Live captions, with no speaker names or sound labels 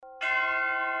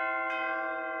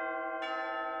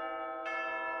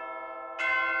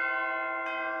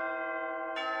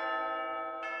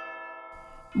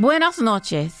Buenas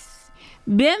noches.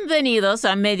 Bienvenidos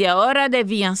a media hora de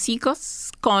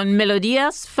villancicos con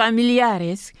melodías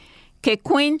familiares que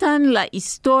cuentan la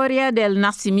historia del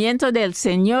nacimiento del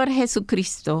Señor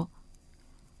Jesucristo.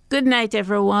 Good night,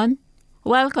 everyone.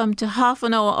 Welcome to half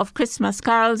an hour of Christmas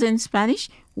carols in Spanish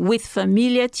with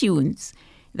familiar tunes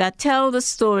that tell the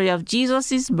story of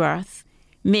Jesus' birth.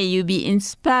 May you be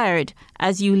inspired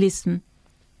as you listen.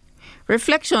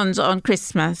 Reflections on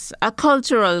Christmas, a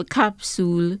cultural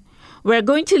capsule. We're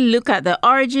going to look at the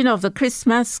origin of the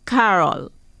Christmas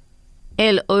carol.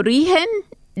 El origen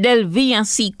del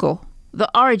villancico, the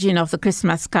origin of the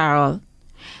Christmas carol.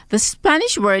 The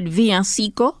Spanish word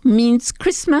villancico means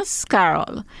Christmas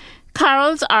carol.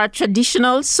 Carols are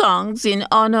traditional songs in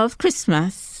honor of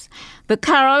Christmas. The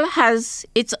carol has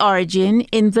its origin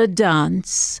in the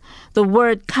dance. The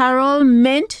word carol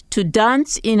meant to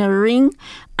dance in a ring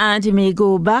and may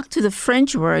go back to the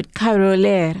French word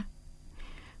caroler.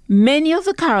 Many of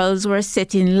the carols were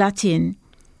set in Latin.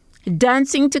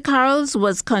 Dancing to carols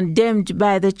was condemned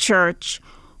by the church.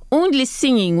 Only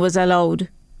singing was allowed.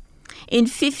 In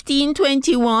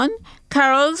 1521,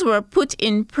 carols were put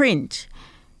in print.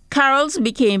 Carols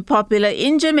became popular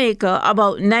in Jamaica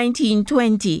about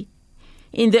 1920.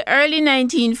 In the early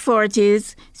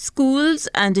 1940s, schools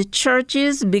and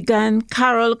churches began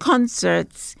carol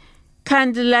concerts,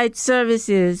 candlelight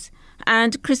services,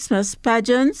 and Christmas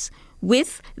pageants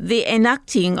with the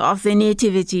enacting of the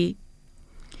Nativity.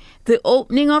 The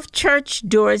opening of church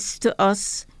doors to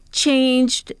us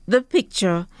changed the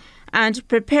picture and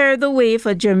prepared the way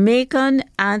for Jamaican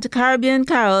and Caribbean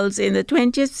carols in the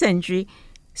 20th century,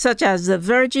 such as The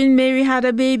Virgin Mary Had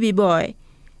a Baby Boy,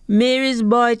 Mary's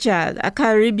Boy Child, a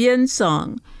Caribbean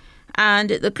song, and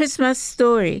The Christmas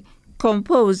Story,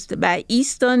 composed by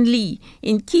Easton Lee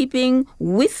in keeping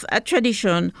with a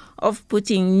tradition of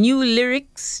putting new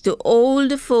lyrics to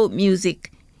old folk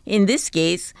music, in this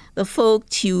case, the folk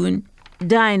tune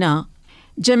Dinah.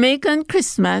 Jamaican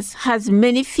Christmas has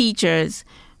many features,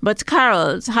 but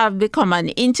carols have become an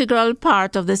integral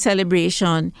part of the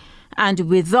celebration, and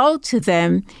without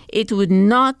them, it would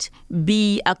not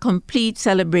be a complete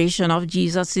celebration of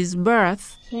Jesus'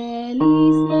 birth.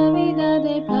 Feliz Navidad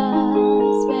de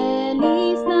paz,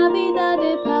 Feliz Navidad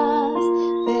de paz,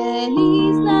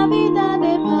 Feliz Navidad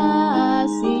de paz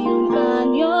y un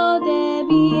año de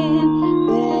bien.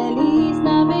 Feliz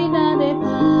Navidad de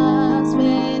paz,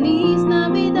 Feliz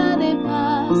Navidad de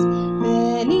paz,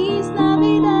 Feliz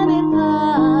Navidad de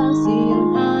paz y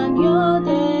un año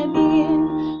de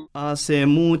bien. Hace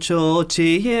mucho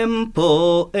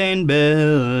tiempo en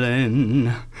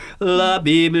Belén, la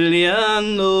Biblia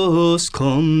nos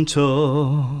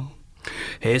contó.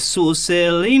 Jesús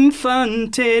el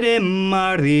infante de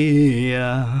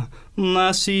María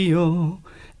nació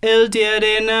el día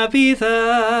de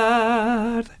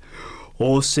Navidad.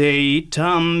 José y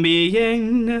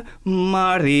también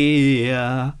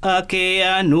María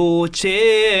aquella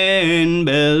noche en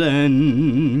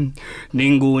Belén.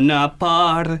 Ninguna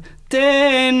parte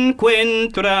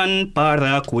encuentran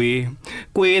para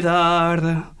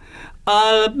cuidar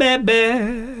al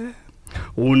bebé.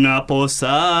 Una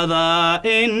posada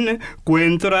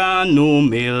encuentran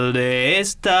humilde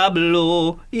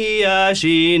establo y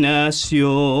allí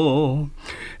nació.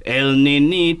 El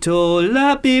niñito,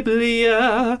 la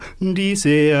Biblia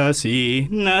dice así,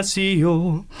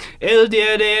 nació el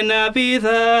día de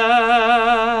Navidad.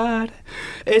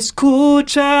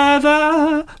 Escuchad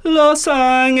los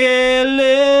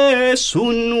ángeles,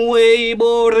 un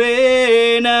nuevo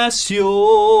renació.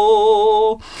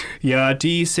 Ya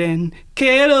dicen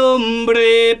que el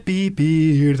hombre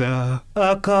vivirá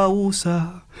a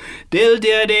causa del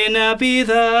día de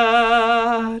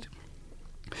Navidad.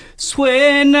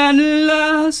 Suenan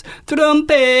las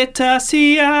trompetas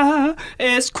ya,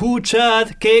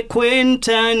 escuchad que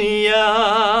cuentan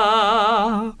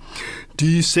ya.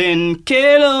 Dicen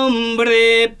que el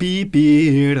hombre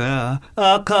vivirá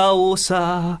a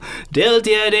causa del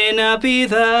día de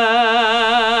Navidad.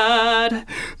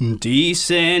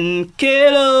 Dicen que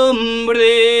el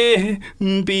hombre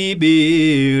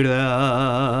vivirá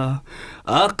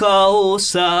a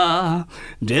causa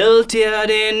del día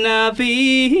de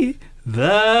Navidad.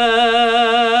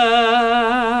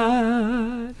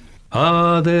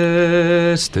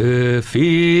 Adeste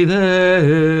fideles,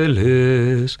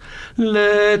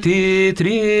 leti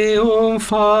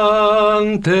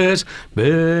triunfantes,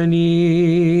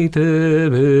 venite,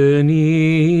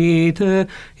 venite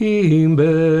in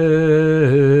Bethlehem.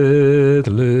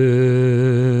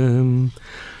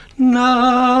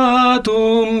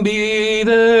 Natum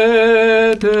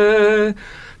videte,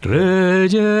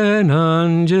 regem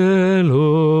angelorum,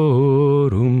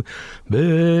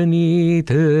 ven y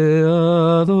te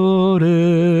adoremos,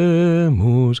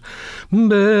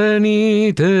 ven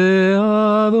y te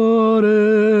adoremos,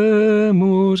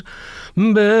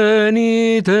 ven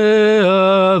y te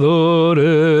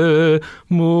adoremos,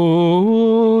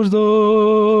 Dominum.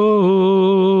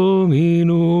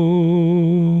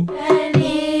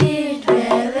 Venid,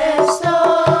 redes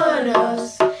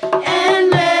todos, en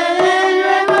Belén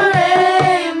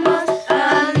recorremos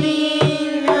al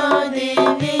niño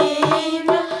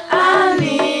divino, al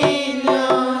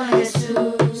niño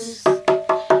Jesús.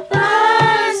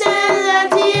 Paz en la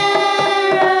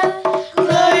tierra,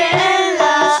 gloria en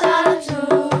las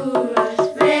alturas.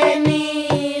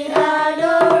 Venid,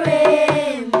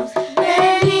 adoremos,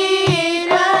 venid,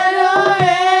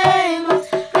 adoremos,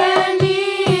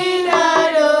 venid,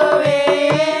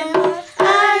 adoremos a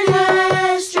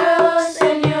nuestro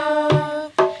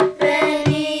Señor.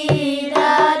 Venid,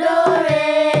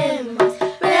 adoremos,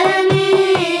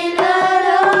 venid,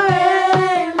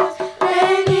 adoremos,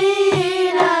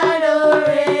 venid,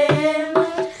 adoremos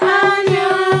a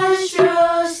nuestro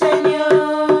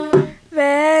Señor.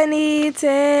 Venid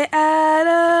te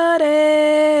adoremos,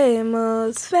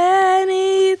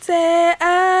 venid te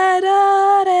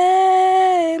adoremos,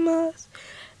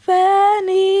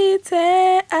 venid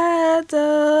te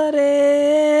adoremos,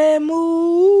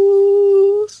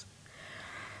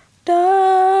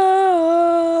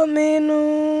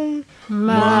 Dominum.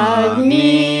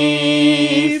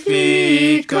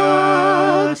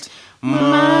 Magnificat,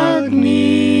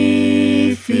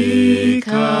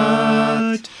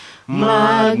 magnificat,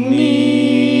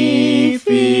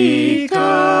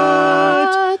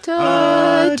 magnificat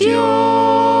a Dios.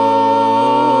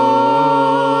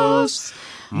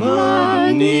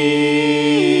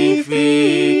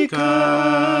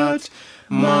 Magnificat,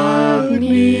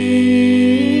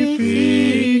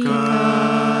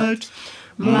 magnificat,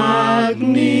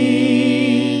 magnificat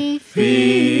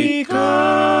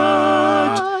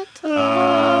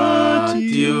a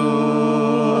Dios.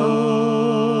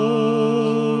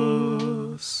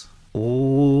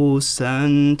 Oh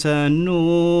santa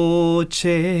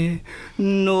noche,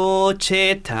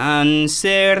 noche tan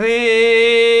serena,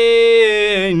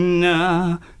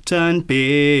 tan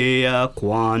bella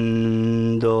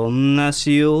cuando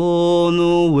nació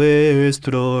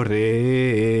nuestro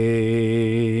Rey.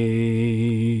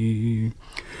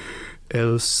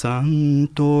 El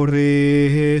Santo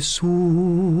Jesús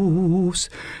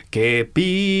que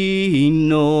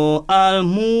vino al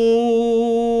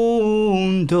mundo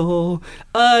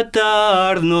a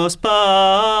darnos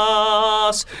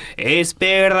paz,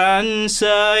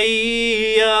 esperanza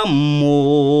y amor.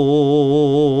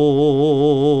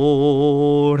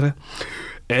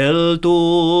 El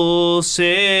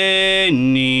dulce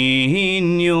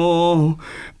niño,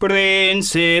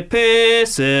 Príncipe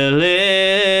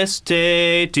celeste,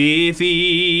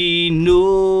 divino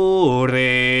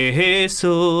Rey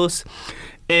Jesús,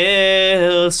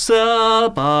 el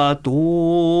Salvador.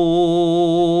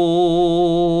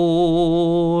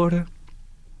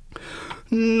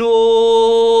 Noche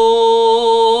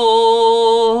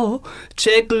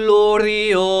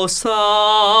gloriosa,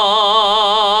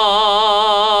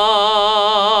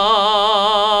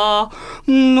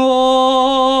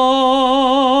 noche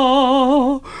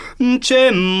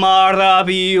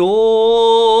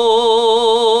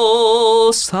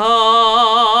maravillosa,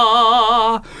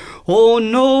 oh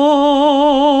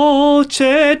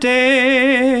noche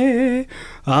de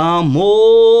amor,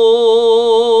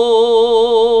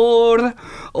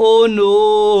 oh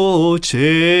noche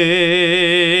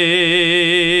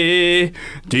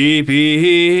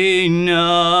divina,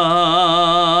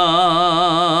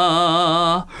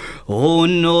 oh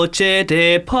noche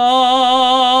de paz,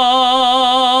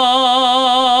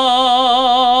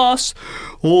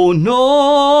 oh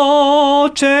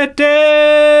noche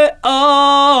de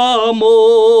amor,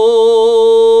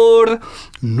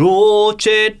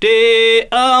 noche de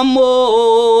amor,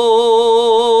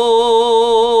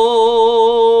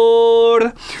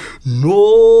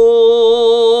 noche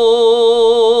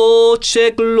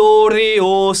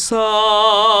gloriosa,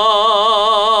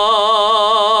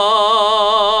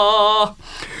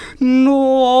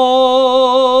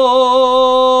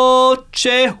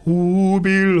 noche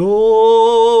jubilosa,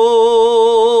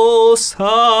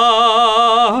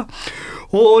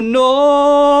 oh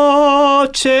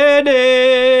noche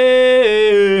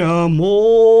de amor,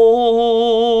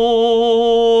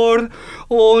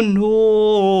 oh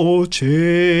noche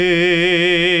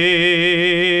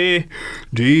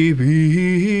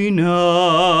divina,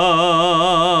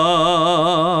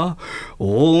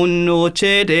 oh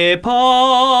noche de paz,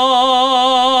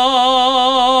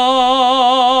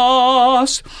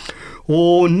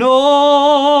 Oh,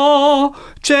 noche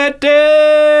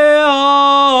de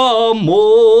amor,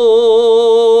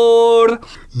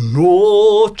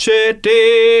 noche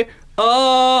de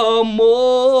amor.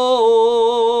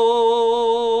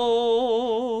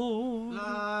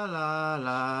 La la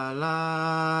la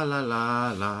la la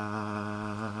la la.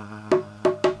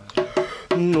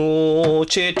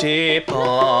 Noche de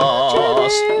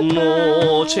paz,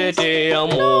 noche de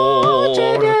amor,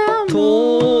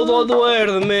 todo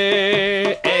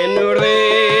duerme en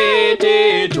alrededor,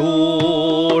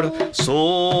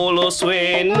 solo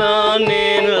suenan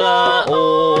en la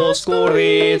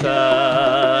oscuridad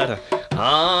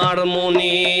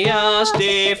armonías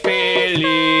de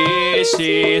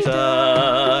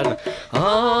felicidad,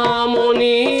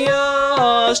 armonías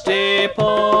de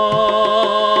paz,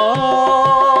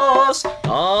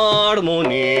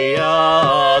 armonías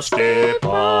de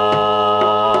paz.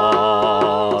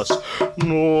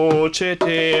 Noche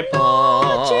de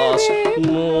paz,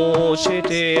 noche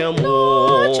de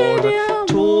amor,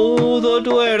 todo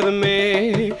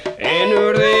duerme en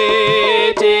alrededor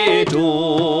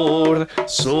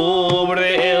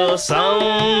sobre el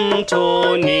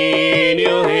santo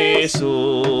niño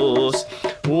Jesús.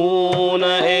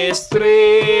 Una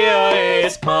estrella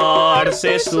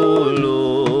esparce su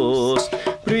luz,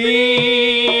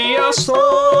 brilla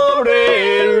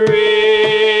sobre el rey.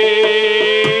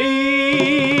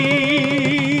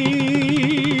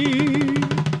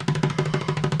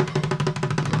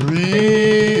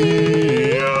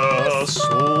 Brilla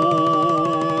sobre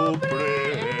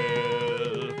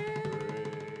el rey.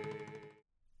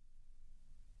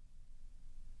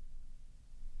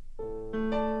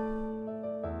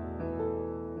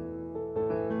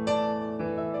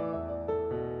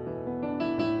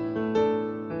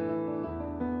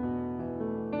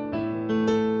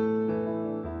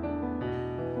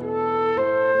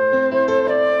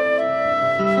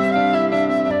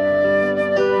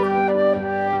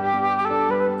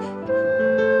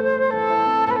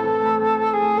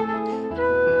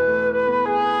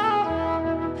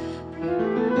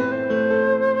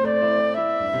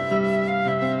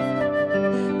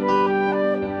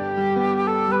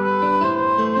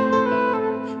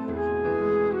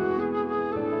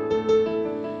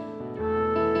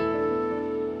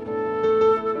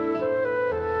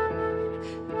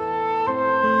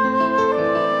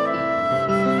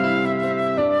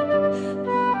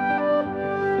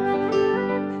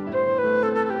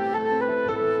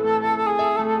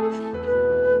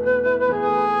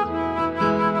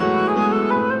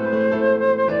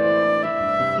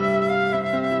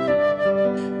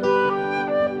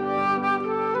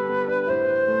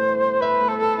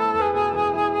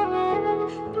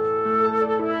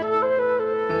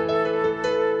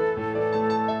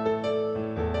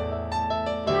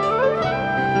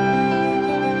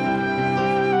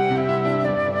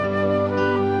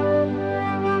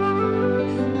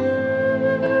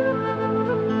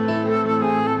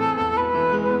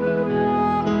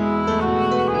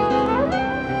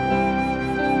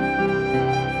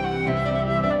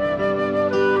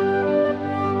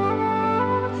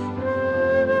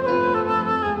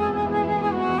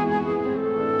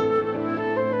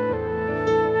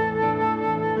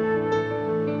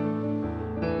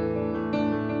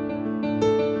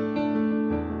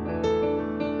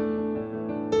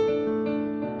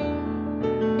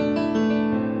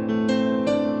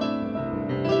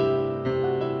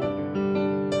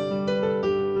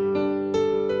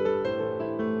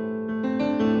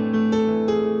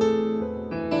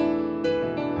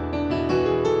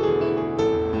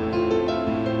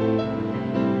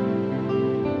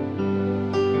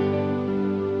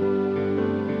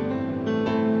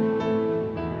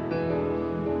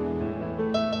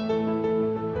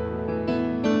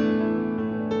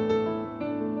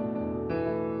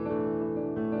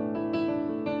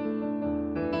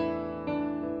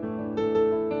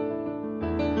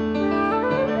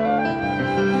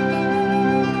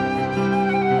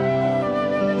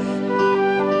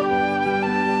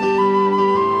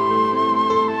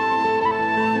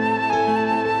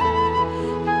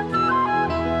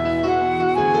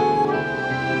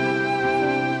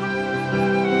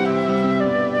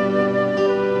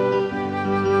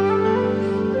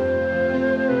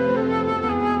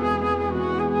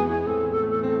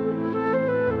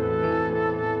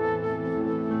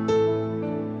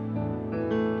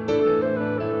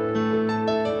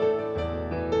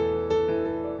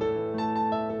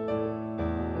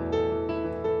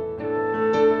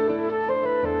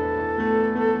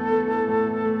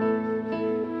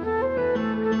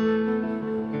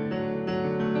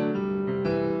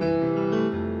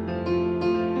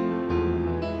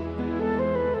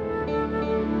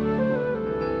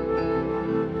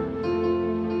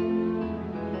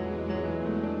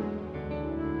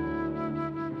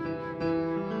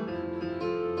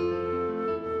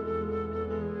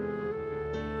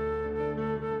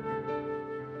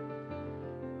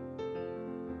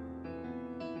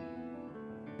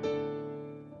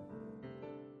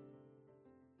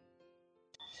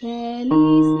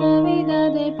 Feliz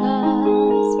Navidad de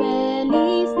paz,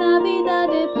 feliz Navidad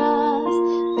de paz,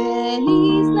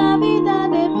 feliz Navidad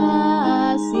de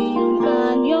paz y un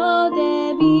año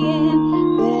de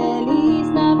bien. Feliz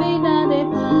Navidad de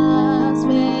paz,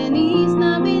 feliz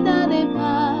Navidad de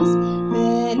paz,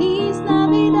 feliz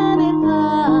Navidad de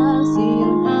paz y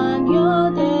un año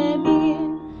de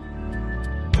bien.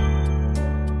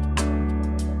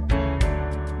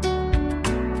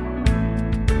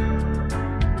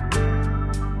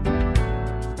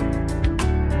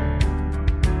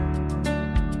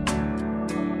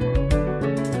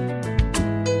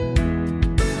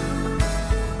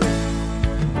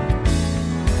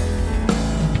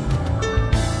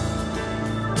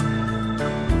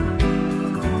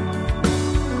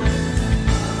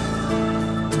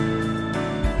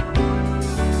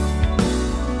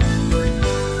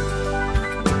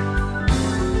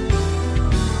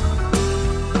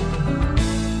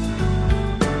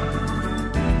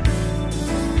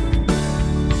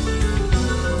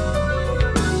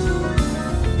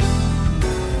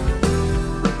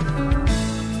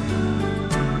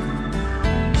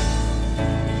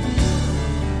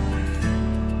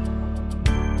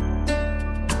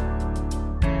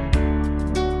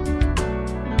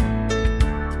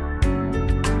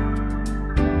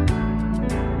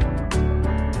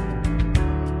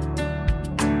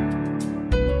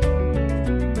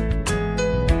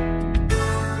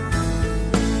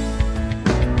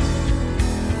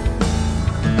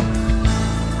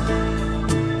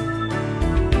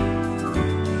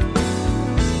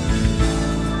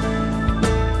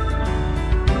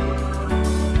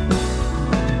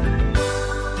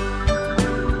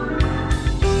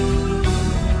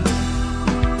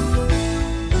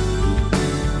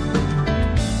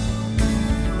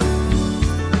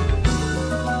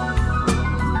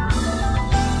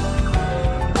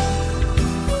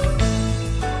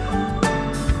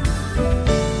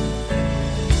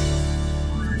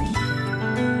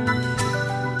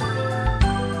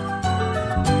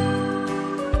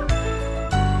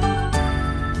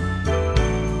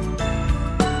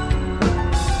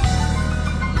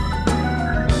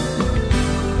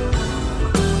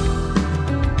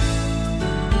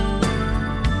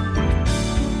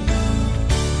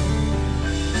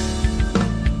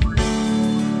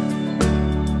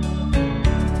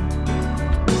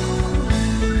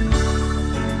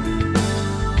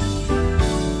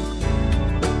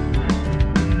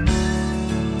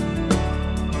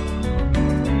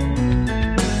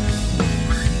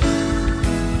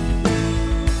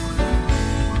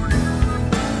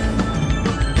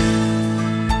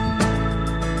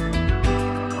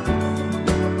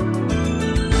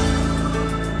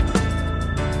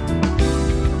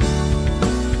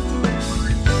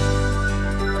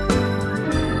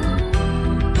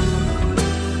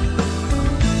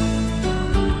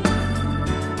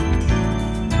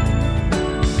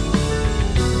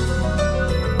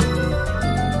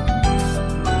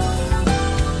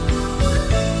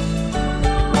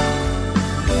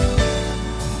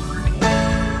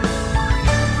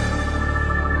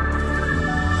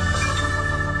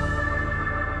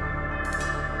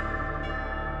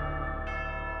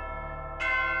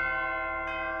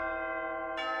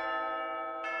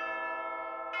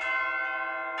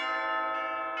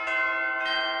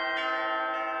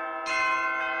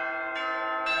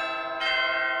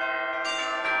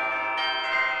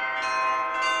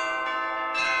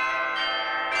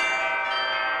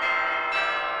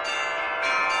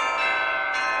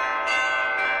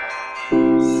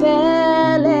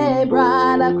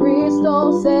 Celebrar a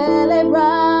Cristo, celebrar.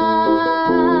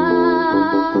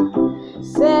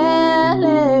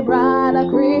 Celebrar a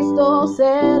Cristo,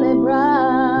 celebrar.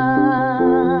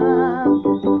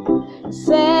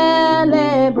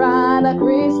 Celebrar a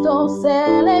Cristo,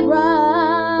 celebrar.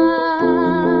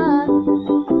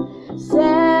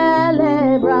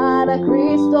 Celebrar a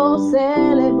Cristo,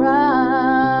 celebrar.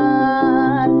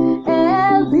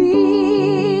 Él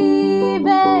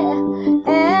vive,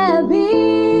 Él vive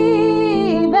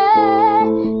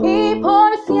y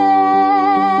por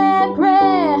siempre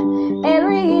Él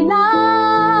reinará.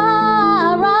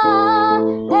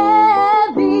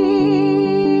 Él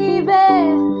vive,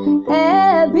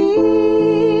 Él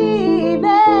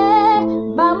vive.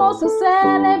 Vamos a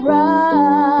celebrar,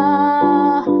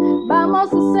 vamos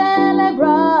a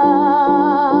celebrar.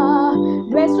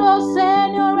 Nuestro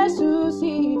Señor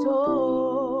resucitó.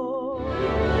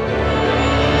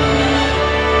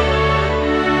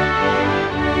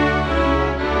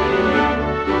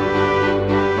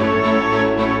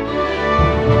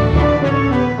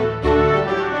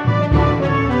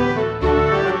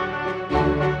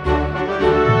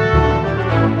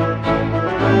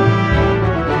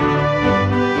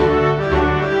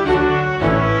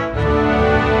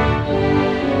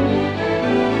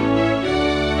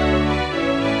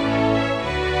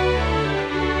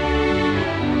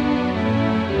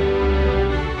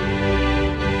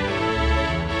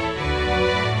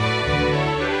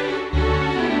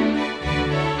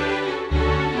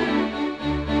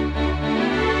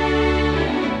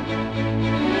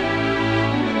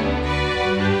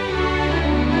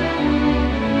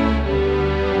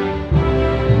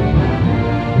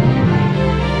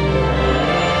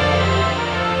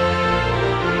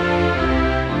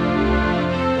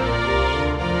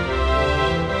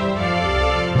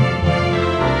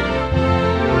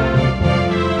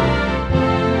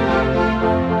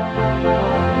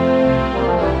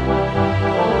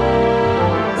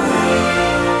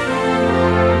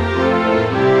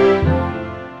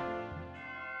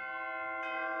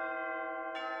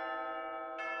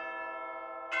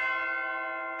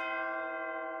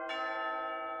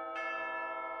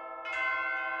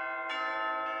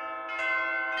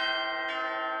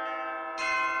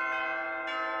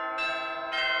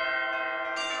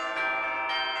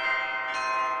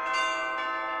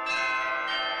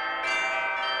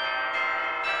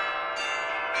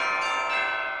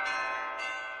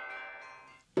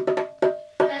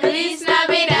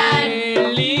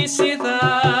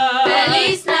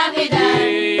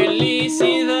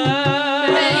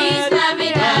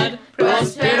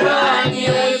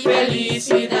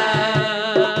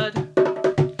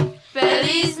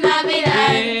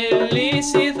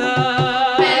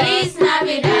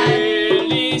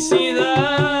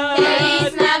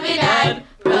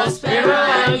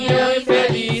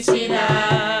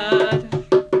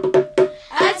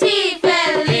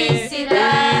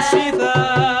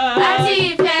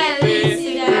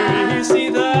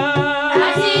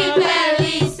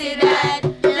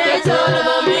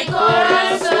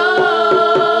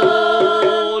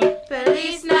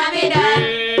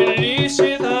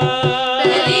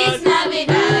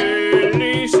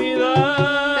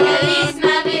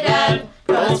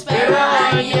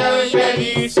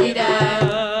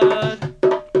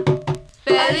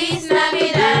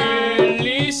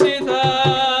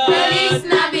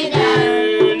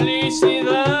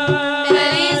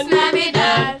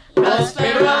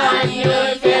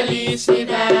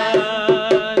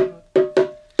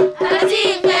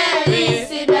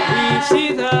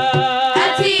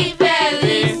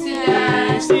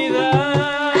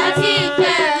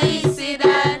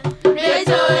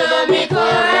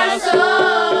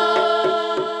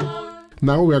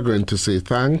 are going to say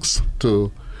thanks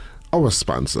to our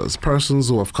sponsors, persons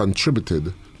who have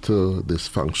contributed to this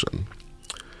function.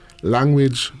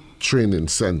 Language Training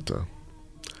Center,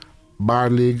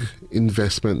 Barlig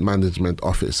Investment Management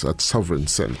Office at Sovereign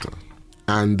Center.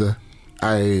 And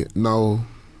I now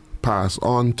pass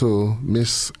on to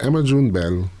Miss Emma June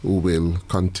Bell, who will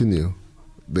continue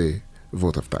the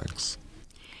vote of thanks.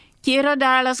 Quiero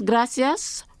dar las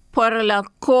gracias por la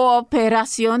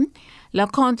cooperación, la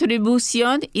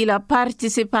contribución y la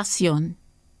participación.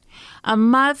 A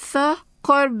Martha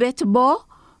Corbett Bo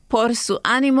por su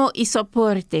ánimo y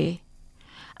soporte.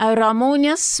 A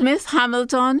Ramona Smith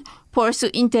Hamilton por su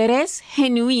interés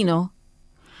genuino.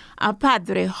 A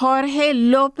Padre Jorge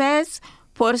López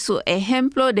por su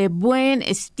ejemplo de buen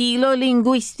estilo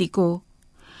lingüístico.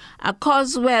 A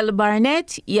Coswell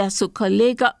Barnett y a su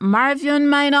colega Marvion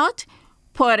Minot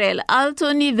por el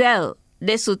alto nivel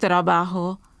de su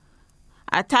trabajo.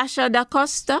 A Tasha Da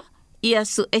Costa y a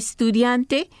su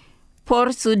estudiante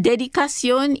por su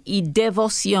dedicación y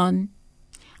devoción.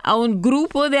 A un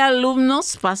grupo de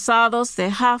alumnos pasados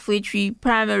de Halfway Tree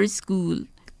Primary School,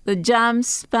 the Jam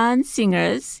Span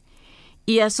Singers,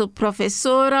 y a su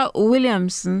profesora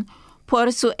Williamson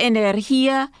por su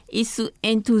energía y su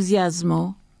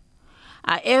entusiasmo.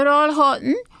 A Errol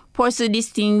Houghton por su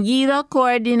distinguida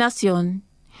coordinación.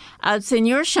 Al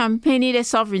señor Champagny de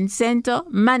Sovereign Center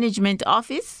Management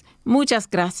Office, muchas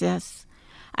gracias.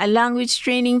 Al Language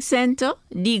Training Center,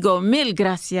 digo mil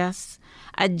gracias.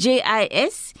 A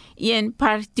JIS y en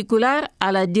particular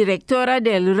a la directora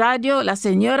del radio, la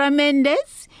señora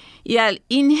Méndez, y al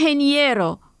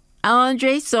ingeniero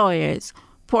Andre Sawyers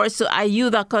por su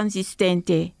ayuda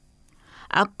consistente.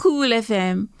 A Cool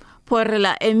FM por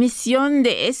la emisión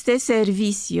de este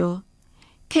servicio.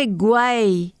 ¡Qué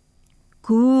guay!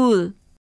 Cool.